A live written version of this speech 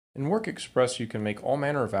In WorkXpress, you can make all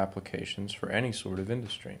manner of applications for any sort of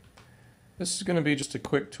industry. This is going to be just a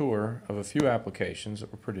quick tour of a few applications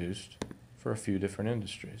that were produced for a few different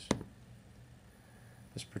industries.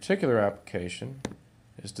 This particular application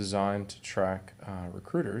is designed to track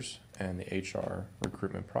recruiters and the HR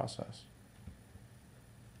recruitment process.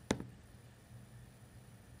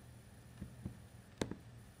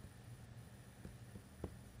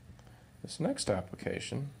 This next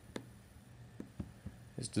application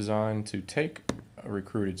is designed to take a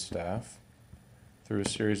recruited staff through a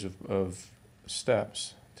series of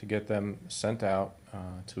steps to get them sent out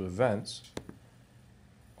to events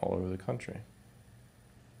all over the country.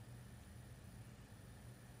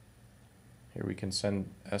 Here we can send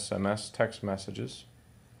SMS text messages,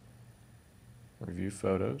 review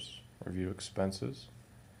photos, review expenses,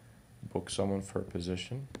 book someone for a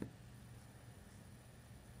position,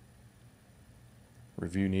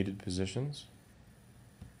 review needed positions,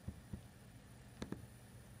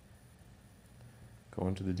 go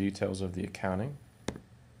into the details of the accounting,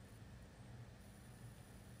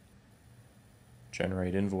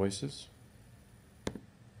 generate invoices,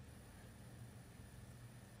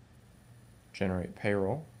 generate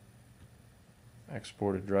payroll,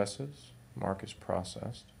 export addresses, mark as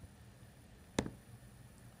processed,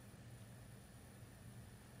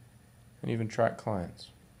 and even track clients.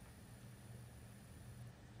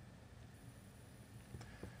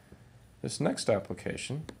 This next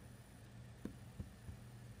application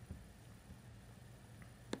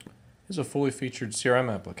is a fully featured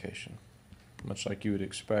CRM application, much like you would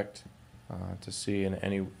expect to see in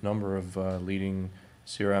any number of leading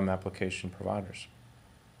CRM application providers.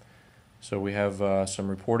 So we have some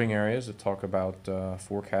reporting areas that talk about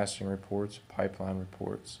forecasting reports, pipeline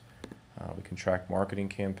reports. We can track marketing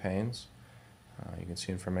campaigns. You can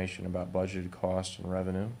see information about budgeted costs and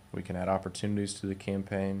revenue. We can add opportunities to the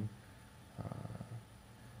campaign,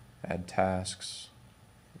 add tasks,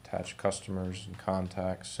 attach customers and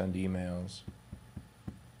contacts, send emails.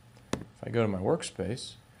 If I go to my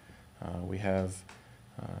workspace, we have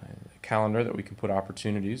a calendar that we can put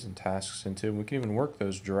opportunities and tasks into. We can even work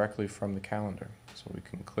those directly from the calendar. So we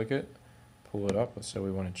can click it, pull it up. Let's say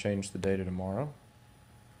we want to change the day to tomorrow.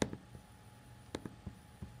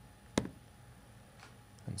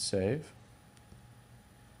 And save.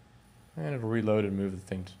 And it'll reload and move the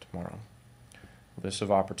thing to tomorrow. List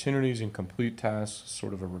of opportunities and complete tasks,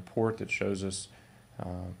 sort of a report that shows us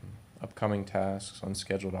upcoming tasks,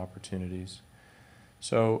 unscheduled opportunities.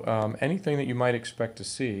 So anything that you might expect to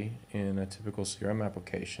see in a typical CRM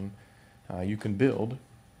application, you can build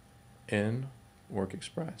in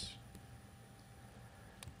WorkXpress.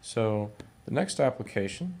 So the next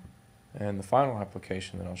application and the final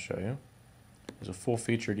application that I'll show you is a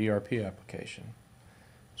full-featured ERP application.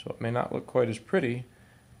 So it may not look quite as pretty,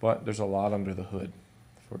 but there's a lot under the hood.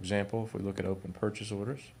 For example, if we look at open purchase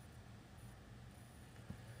orders,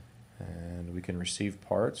 and we can receive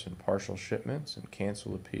parts and partial shipments and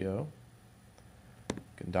cancel a PO. We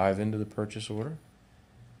can dive into the purchase order,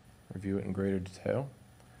 review it in greater detail.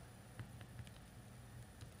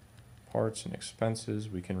 Parts and expenses,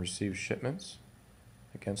 we can receive shipments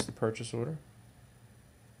against the purchase order.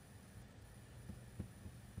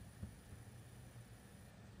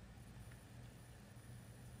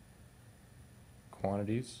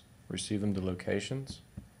 Quantities, receive them to locations.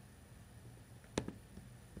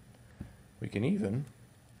 We can even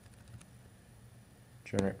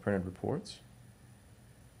generate printed reports.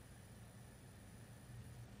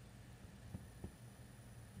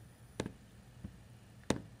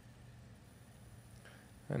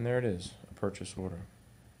 And there it is, a purchase order.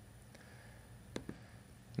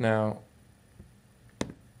 Now,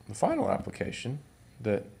 the final application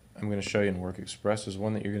that I'm going to show you in WorkXpress is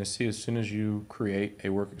one that you're going to see as soon as you create a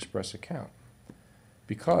WorkXpress account.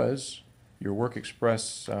 Because your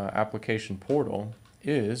WorkXpress application portal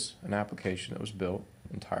is an application that was built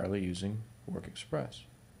entirely using WorkXpress.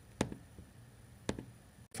 The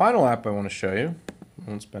final app I want to show you, I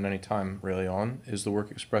won't spend any time really on, is the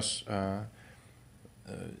WorkXpress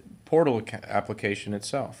portal application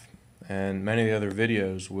itself. And many of the other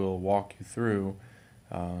videos will walk you through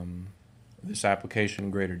this application in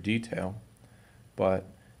greater detail, but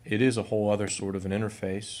it is a whole other sort of an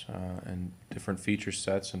interface and different feature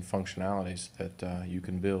sets and functionalities that you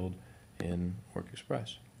can build in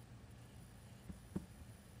WorkXpress.